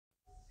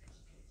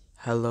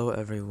Hello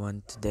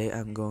everyone, today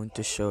I'm going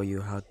to show you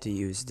how to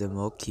use the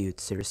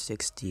mocute Series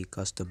 60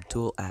 custom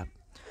tool app.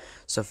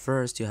 So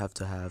first you have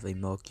to have a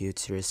mocute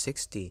Series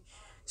 60.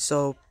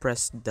 So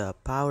press the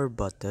power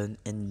button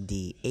and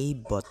the A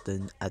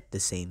button at the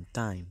same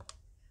time.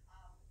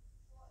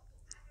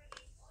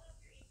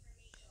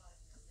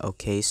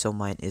 Okay, so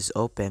mine is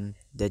open,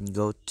 then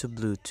go to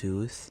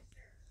Bluetooth,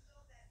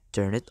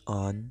 turn it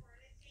on,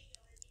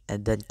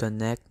 and then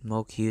connect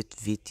mocute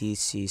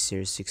VTC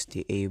Series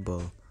 60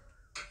 able.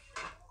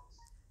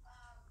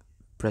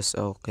 Press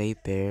OK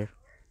pair,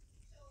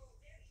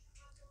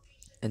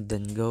 and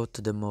then go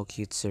to the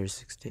mocute Series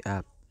 60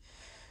 app.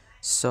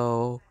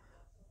 So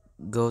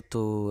go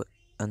to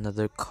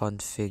another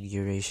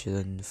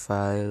configuration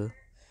file,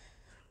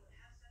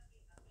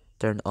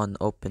 turn on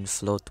open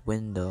float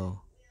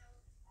window,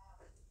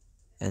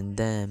 and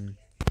then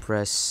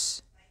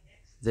press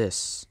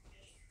this.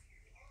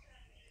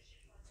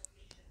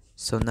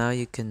 So now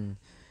you can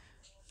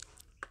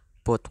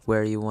put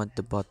where you want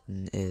the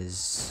button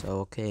is.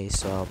 Okay,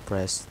 so I'll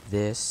press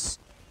this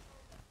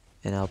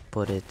and I'll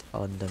put it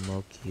on the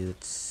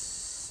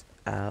Mocute's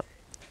app,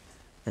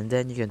 and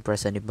then you can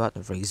press any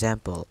button. For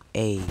example,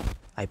 A.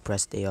 I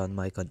pressed A on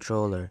my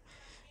controller,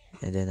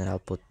 and then I'll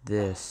put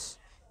this.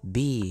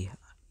 B.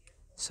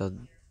 So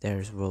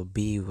there's will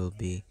be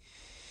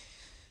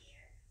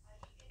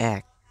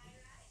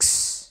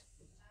X,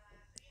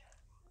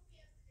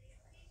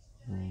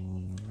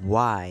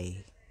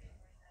 Y,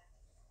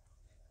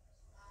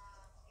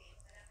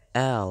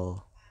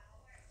 L,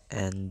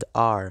 and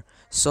R.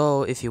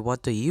 So if you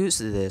want to use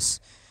this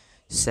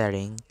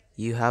setting,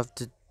 you have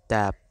to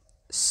tap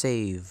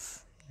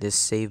save, this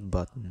save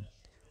button,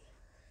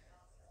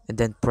 and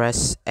then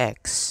press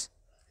X.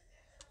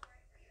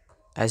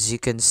 As you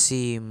can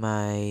see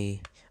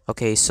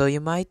okay, so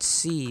you might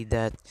see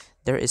that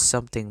there is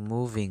something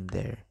moving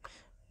there,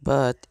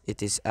 but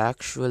it is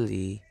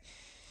actually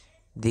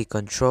the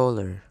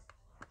controller.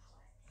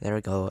 There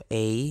we go.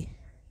 A,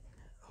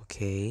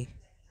 okay,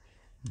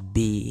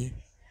 B,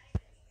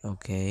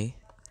 okay,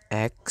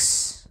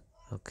 X,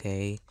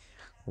 okay,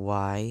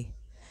 Y,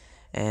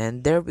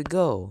 and there we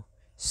go.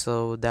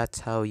 So that's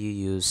how you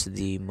use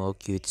the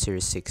mocute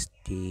Series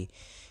 60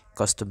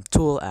 custom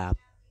tool app.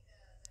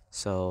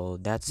 So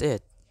that's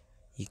it.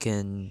 You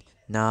can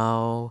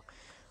now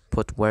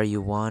put where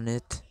you want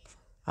it.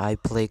 I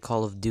play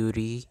Call of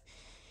Duty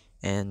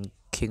and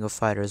King of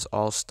Fighters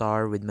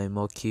All-Star with my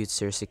mocute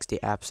Series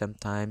 60 app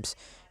sometimes.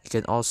 You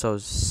can also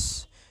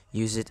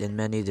use it in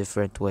many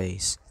different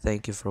ways.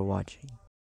 Thank you for watching.